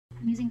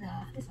I'm using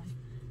this one.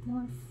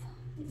 Morph.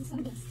 This is so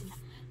dusty.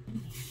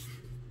 Anyway,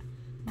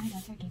 my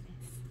daughter gave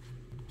this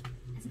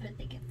as a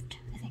birthday gift,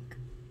 I think.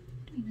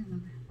 I don't even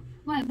remember.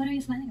 Why? What are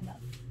you smiling about?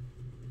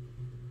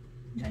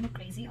 Do I look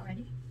crazy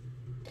already?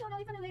 Don't know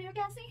if I'm later,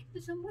 Cassie.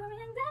 There's somewhere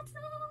in that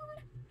zone.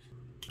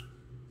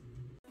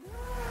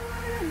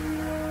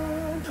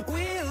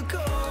 We'll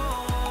go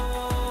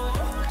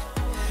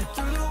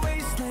through the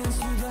wastelands,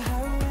 through the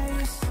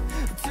highways,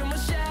 till my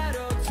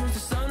shadow turns to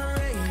sun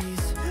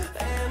rays.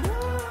 And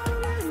on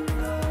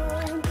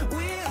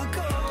we'll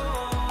go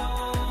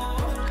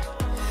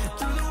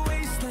through the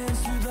wastelands,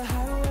 through the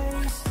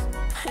highways,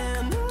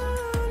 and on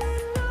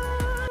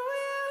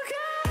we'll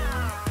go.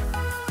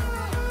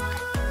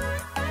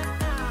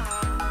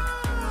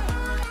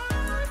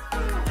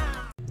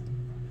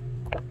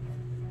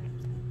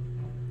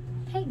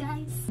 Hey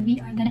guys, we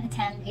are gonna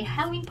attend a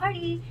Halloween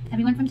party.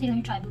 Everyone from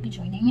Taylor Tribe will be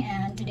joining,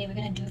 and today we're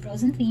gonna do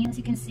Frozen theme. As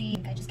you can see,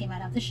 I just came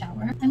out of the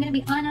shower. I'm gonna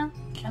be Anna,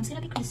 Rob's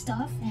gonna be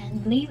Kristoff,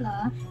 and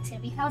Layla is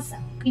gonna be Elsa,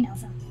 Queen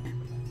Elsa.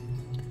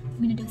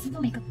 I'm gonna do a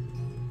simple makeup.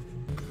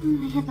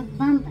 I have a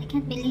bump. I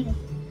can't believe it.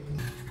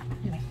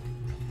 Anyway,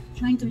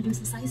 trying to reduce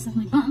the size of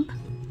my bump.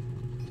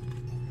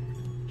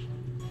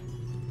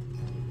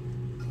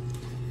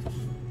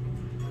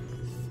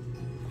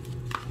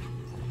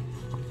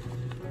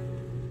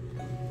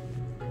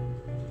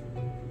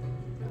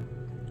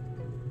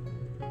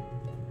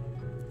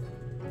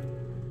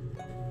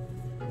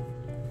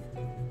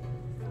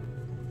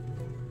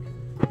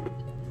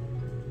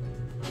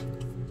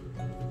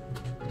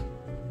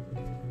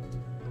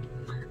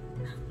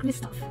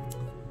 Kristoff.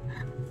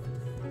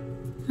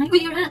 Hi,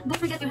 with your hat. Don't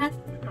forget your hat.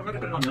 I'm gonna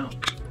put it on now.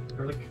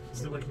 Or like,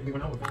 still like maybe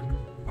 1 hour.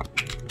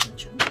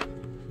 Sure.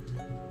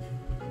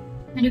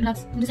 And your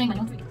gloves. I'm just saying,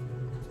 don't forget.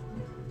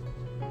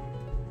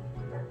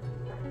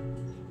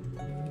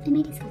 I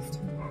made his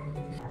costume.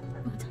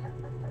 What?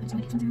 I'm just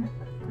waiting for their...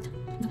 What?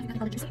 No, I gotta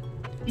call it just like...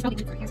 He's probably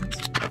good for earrings.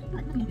 But I'm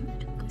not gonna do that.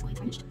 Because it's quite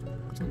finished.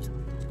 It's not yourself.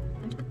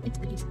 It's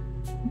good use.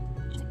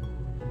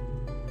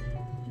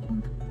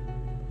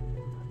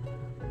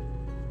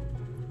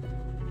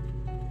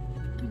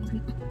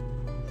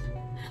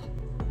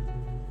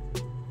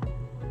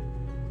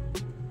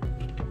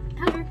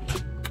 Powder.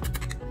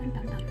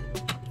 Powder.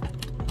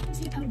 I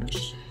see a powder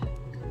brush. I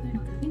don't know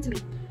what that means to me.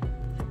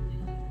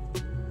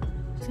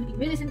 It's gonna be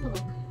really simple.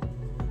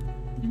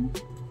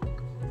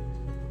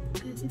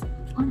 Because it's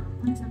on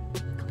it's not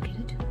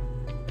complicated.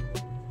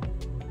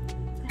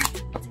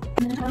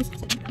 And then I so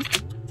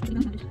you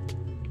don't have it.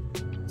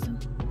 So,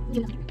 do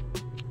that.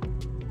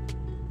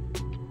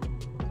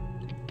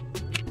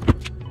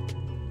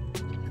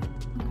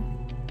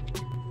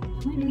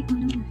 Am I really on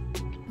over?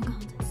 Oh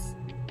god, this.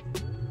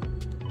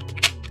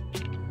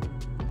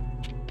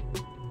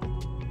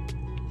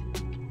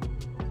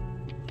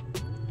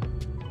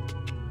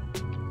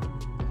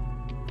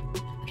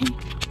 Okay,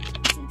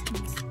 that's it.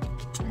 Let's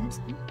add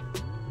some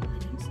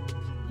highlighters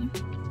here.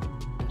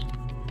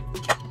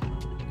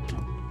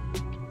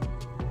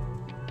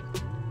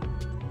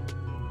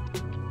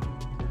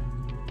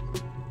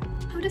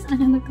 How does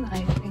Anna look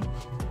like?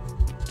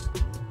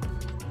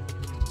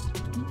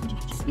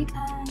 Big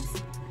eyes.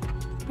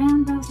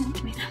 Brown brows, no,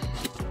 wait.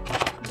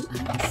 Blue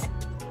eyes.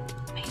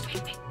 Wait.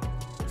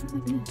 It's not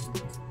like this.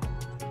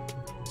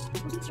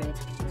 Hold it straight.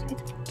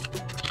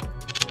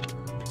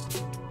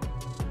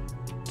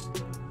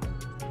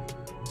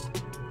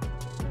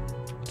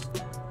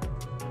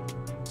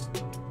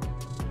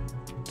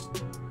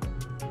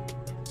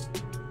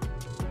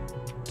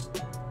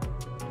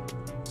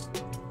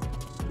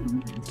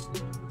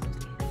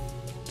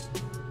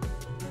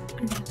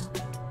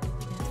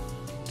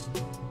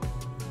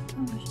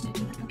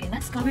 Okay,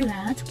 let's cover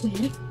that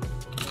with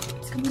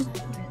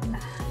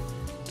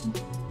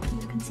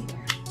the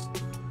concealer.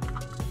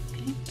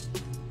 Okay.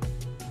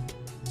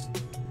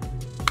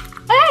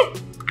 Hey!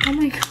 Oh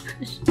my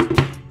gosh.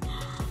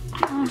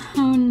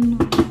 Oh no.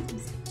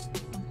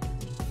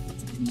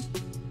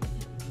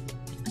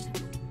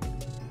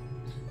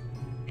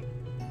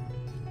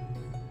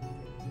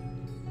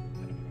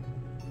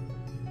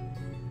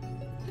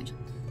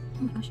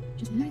 Oh my gosh,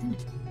 just very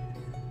nice.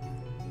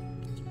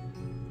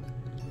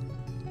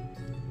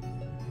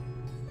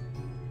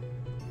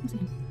 What's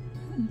in?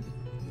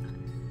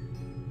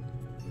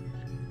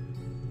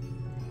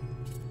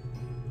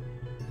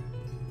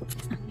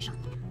 It's not really shot.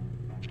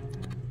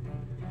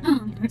 Oh,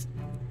 it hurts.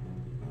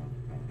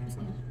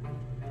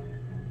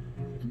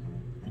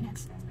 Relax.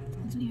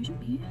 That's what you should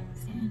be.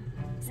 Stand.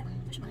 So,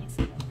 visualize.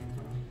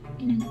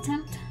 In an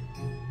attempt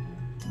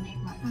to make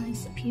my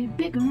eyes appear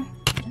bigger,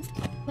 just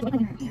put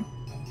it here.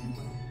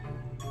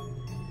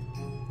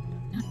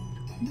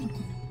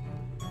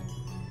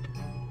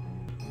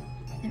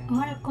 There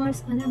are, of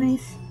course, other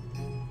ways,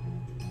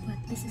 but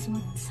this is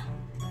what's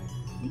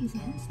the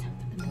easiest.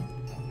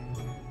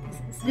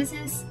 This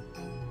is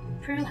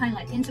Pearl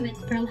Highlight, Intuit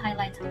Pearl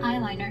Highlight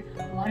Eyeliner,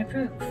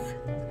 waterproof. I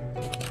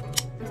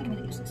think I'm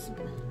gonna use this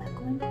black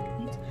one.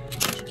 Wait,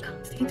 it should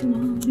not stay too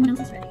long. Everyone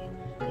else is ready,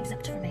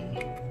 except for me.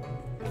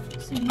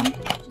 So,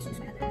 just use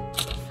my other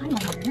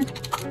eyeliner.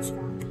 It's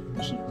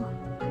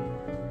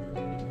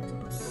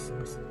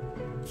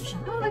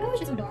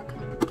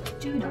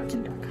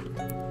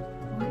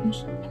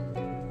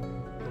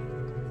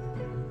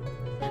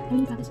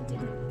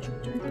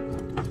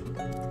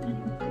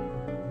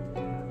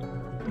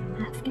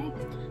Okay?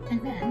 And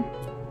then,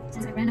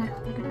 since I ran out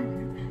of liquid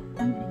eyeliner,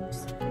 I'm gonna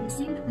use the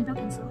same eyebrow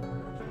pencil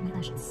for my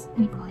lashes. I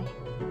mean, my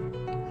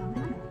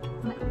eyeliner.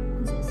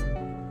 What's this?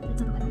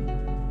 It's a little.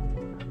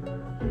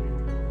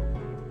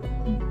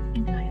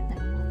 And then I have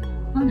that.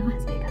 Oh no,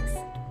 it's big, guys.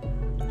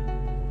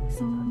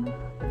 So,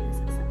 yes,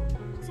 Elsa.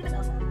 Same as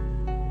Elsa.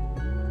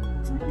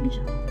 So, I'm gonna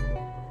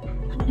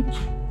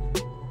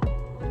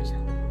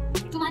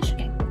too much?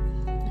 Okay.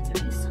 Let's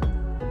erase.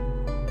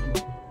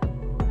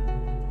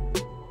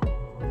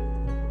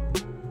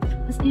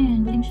 What's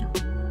in wedding shop?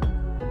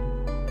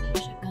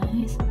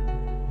 Guys.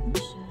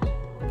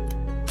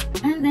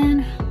 And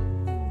then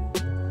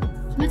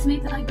let's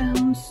make the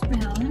eyebrows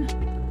brown.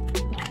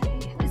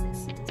 What is this?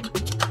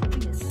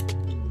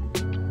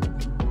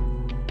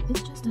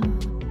 It's just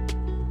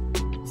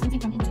something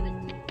from Intuit.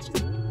 It's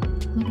just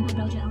like an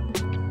eyebrow gel.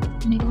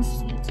 Enables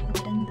you to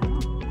widen the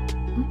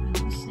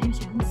eyebrows. There's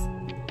hands.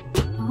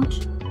 Ouch.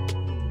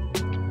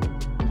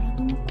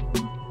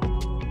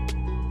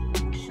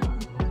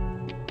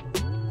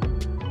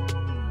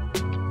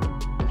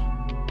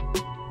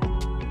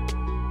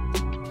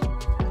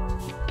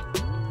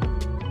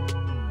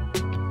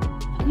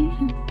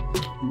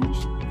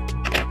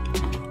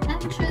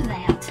 After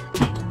that,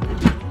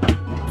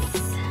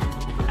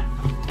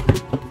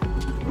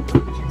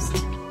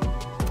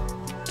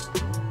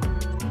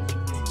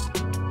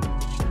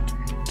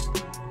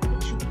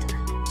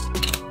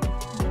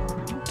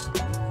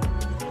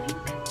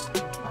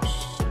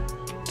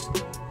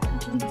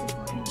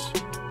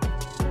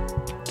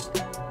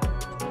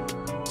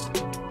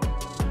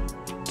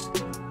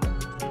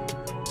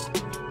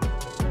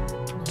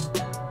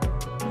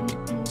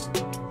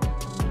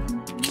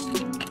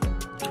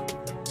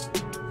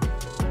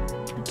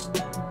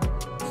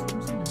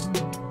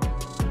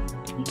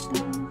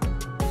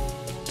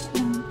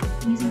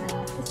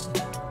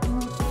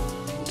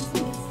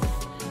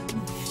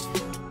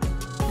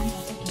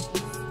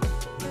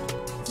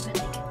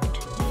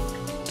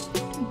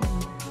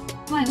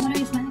 why? What are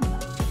you smiling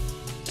about?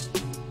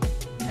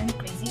 Are you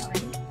crazy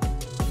already?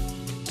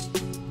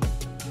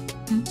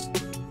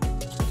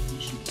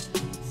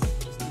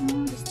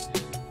 Just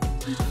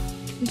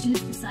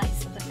reduce the size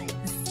of the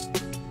legs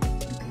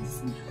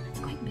because it's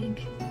quite big.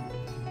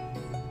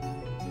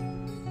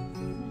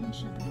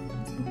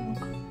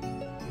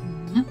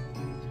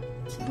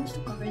 It's supposed to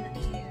cover the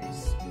ears.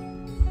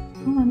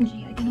 OMG,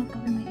 I cannot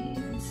cover my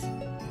ears.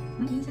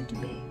 My ears are too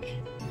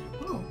big.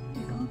 Oh,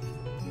 there you go.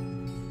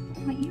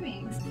 My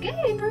earrings. Okay, I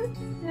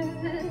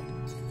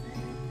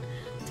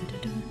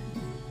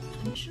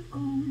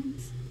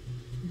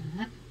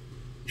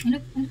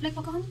look like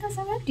Pocahontas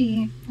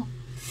already. Oh.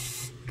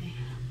 Okay,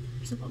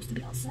 we're supposed to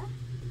be all set.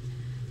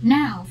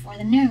 Now for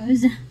the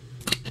nose.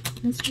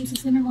 Let's choose a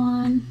slimmer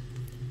one.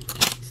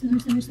 Slimmer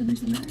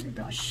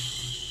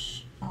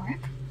brush.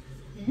 Arc.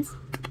 This.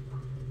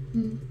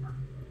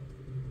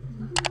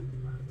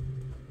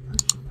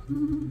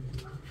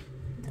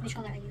 Which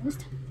color I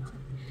used.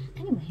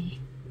 Anyway,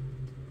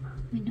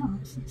 my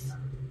nose is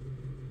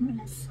more or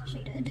less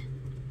shaded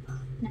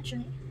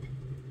naturally.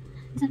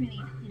 It's not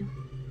really,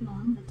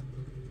 long,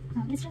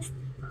 but it's just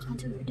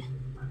contoured.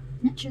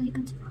 Naturally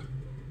contoured.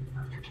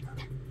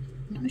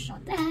 Another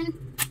shot then.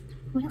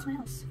 What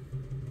else?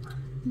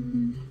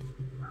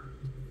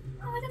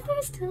 For the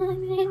first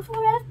time in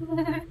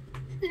forever,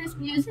 there's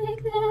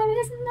music, there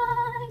is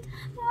light.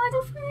 For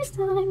the first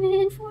time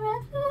in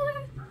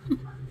forever,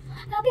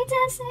 I'll be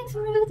dancing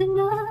through the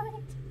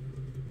night.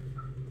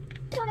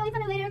 Don't know if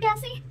I'm later,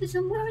 Cassie, but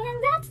somewhere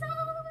in that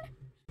zone.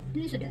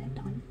 This is a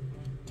one.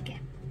 Okay.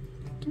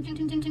 Okay,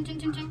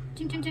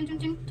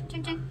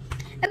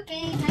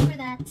 time for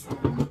that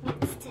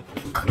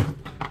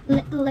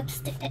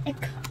lipstick.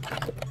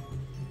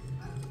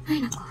 I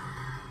know.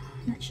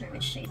 Not sure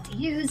which shade to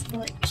use,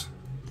 but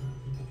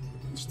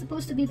it's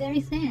supposed to be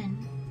very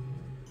thin.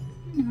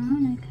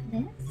 Like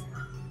this.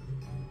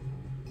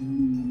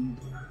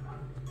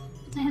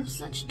 But I have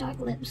such dark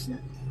lips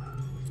that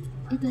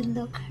it would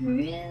look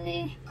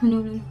really...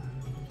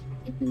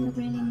 It would look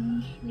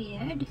really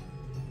weird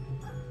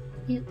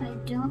if I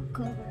don't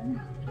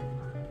cover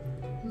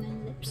my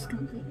lips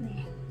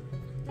completely.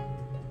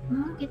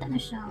 Kita na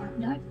siya.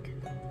 Dark.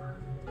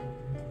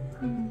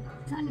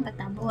 Saan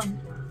nagtatabon?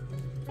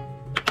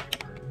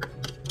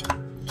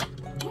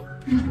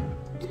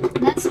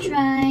 Let's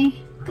try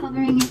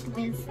covering it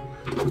with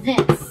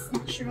this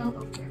natural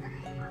ochre.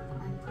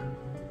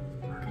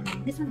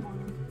 This one more.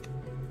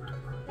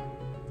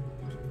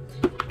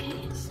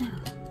 Okay, so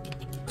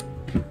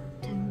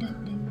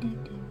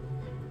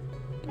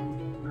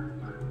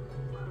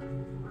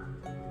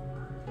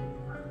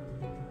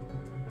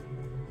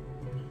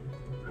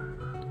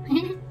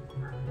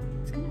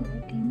it's kind of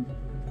working.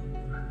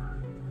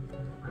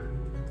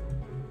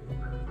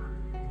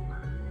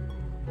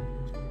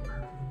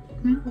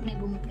 Huwag may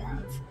bumot,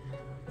 guys.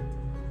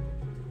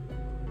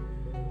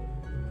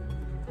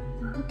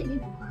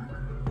 Tigil mo.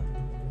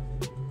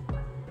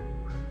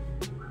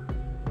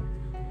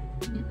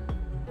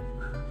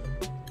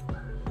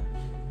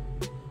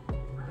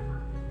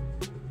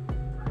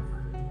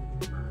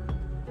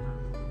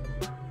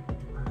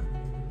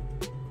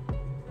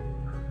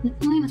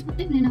 Uy, mas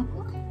puti din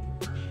ako.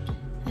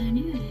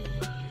 Ano eh?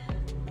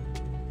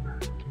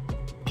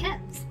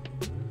 Cats.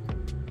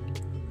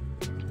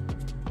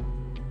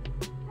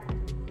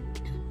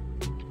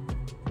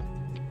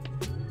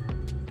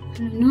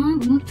 Ano na?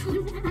 Bumuto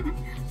na.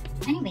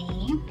 Anyway.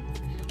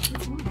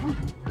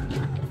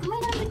 Oh my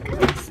god,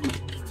 cats.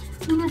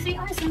 Mga 3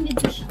 hours lang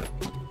dito siya.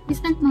 We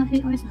spent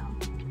mga 3 hours now.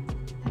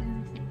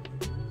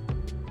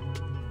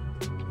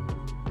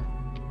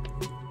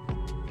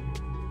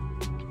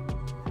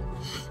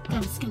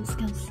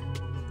 Goes.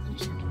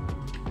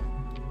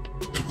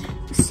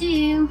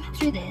 So,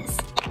 through this,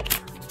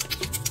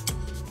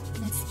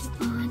 let's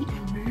put on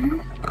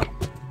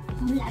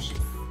our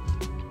lashes.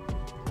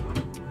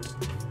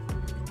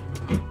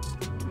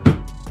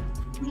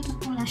 Put on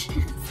our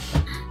lashes.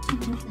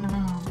 No.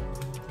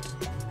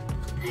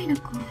 Ay,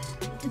 naku.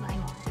 Ito ba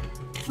yun?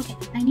 Okay,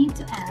 I need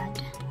to add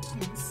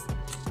this.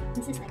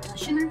 This is like a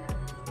shimmer.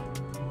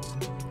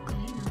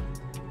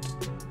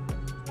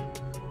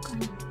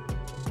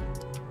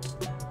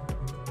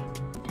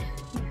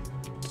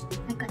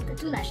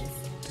 Two lashes.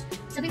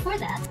 So before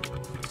that,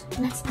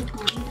 let's put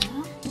on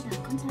the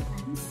contact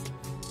lens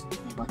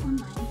I bought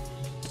online.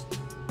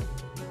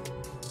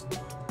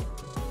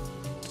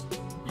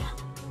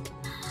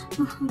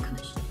 Oh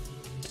gosh,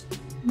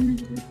 I'm gonna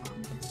do it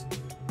on this.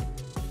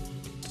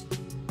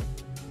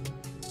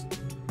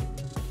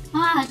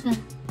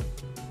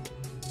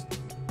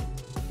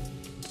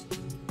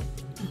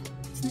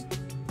 It's not.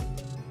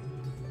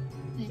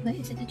 Wait, where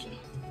is it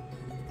actually?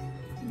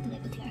 What did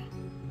I put here?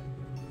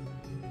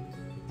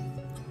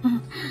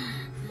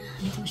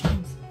 I need to wash my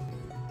hands.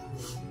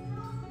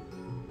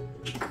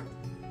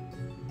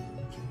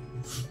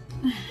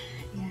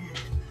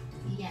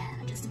 Yeah,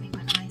 just to make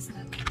my eyes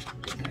look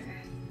bigger.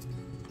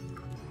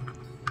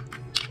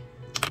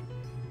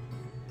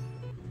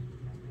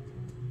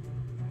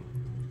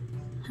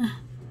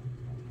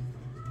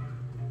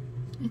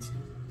 It's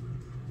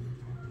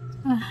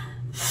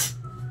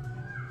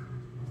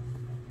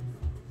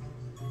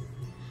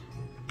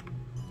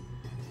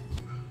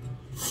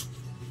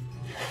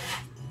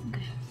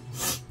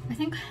I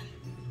think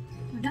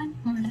we're done,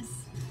 more or less.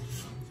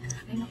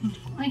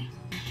 Ay.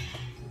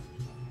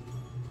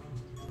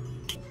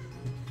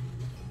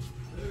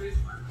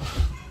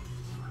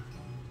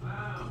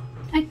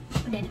 Ay,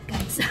 pwede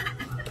guys.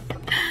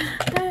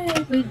 Ay,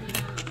 pwede.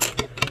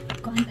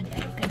 Kuhan pa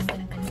din.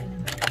 Kanang.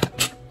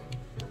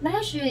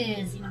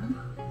 Lashes, you know?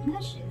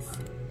 Lashes.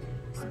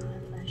 So we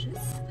have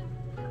lashes.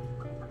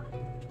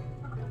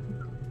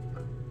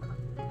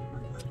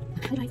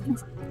 I like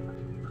this.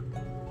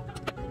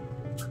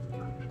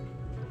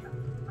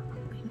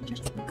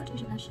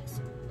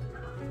 Lashes.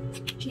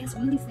 She has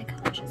really thick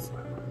lashes.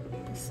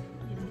 This,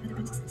 you know, the other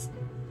princesses.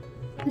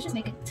 Let's just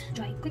make it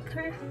dry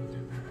quicker.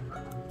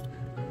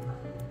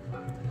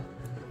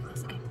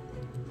 Yes, okay.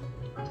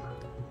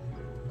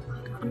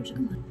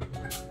 Come on.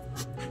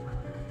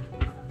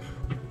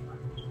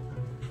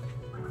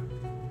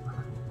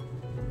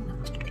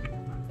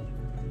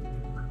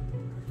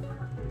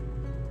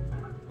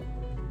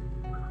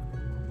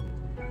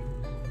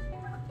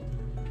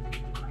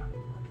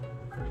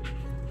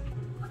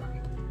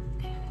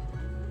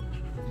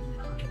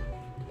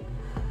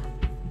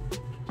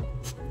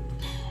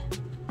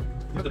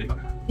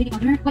 Baby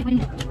powder. Wait,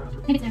 maybe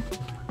it's there.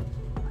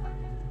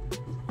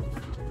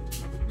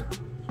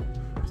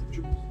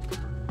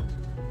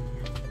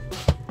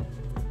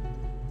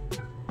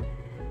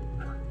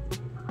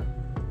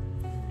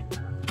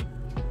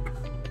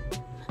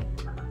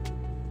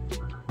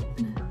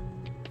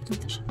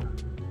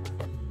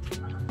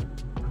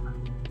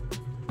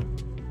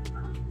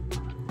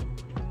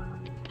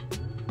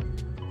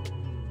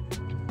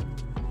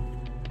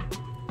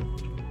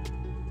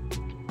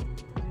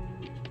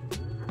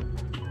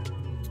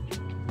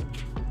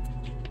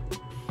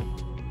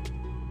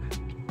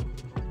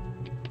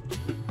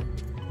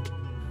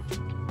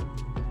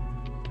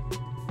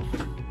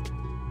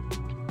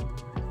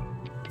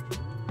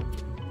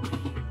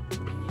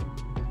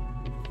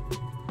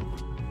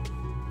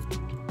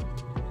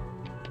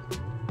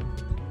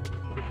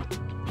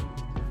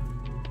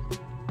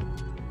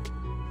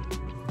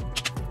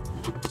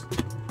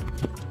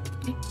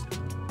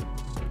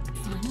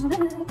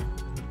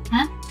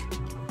 Hah?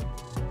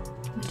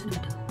 Betul.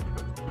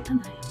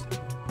 Tamay.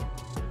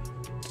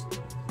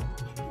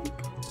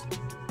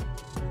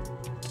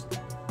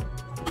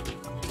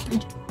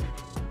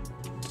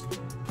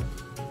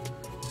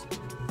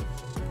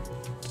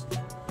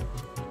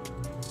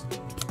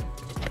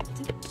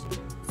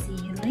 See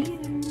you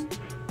later.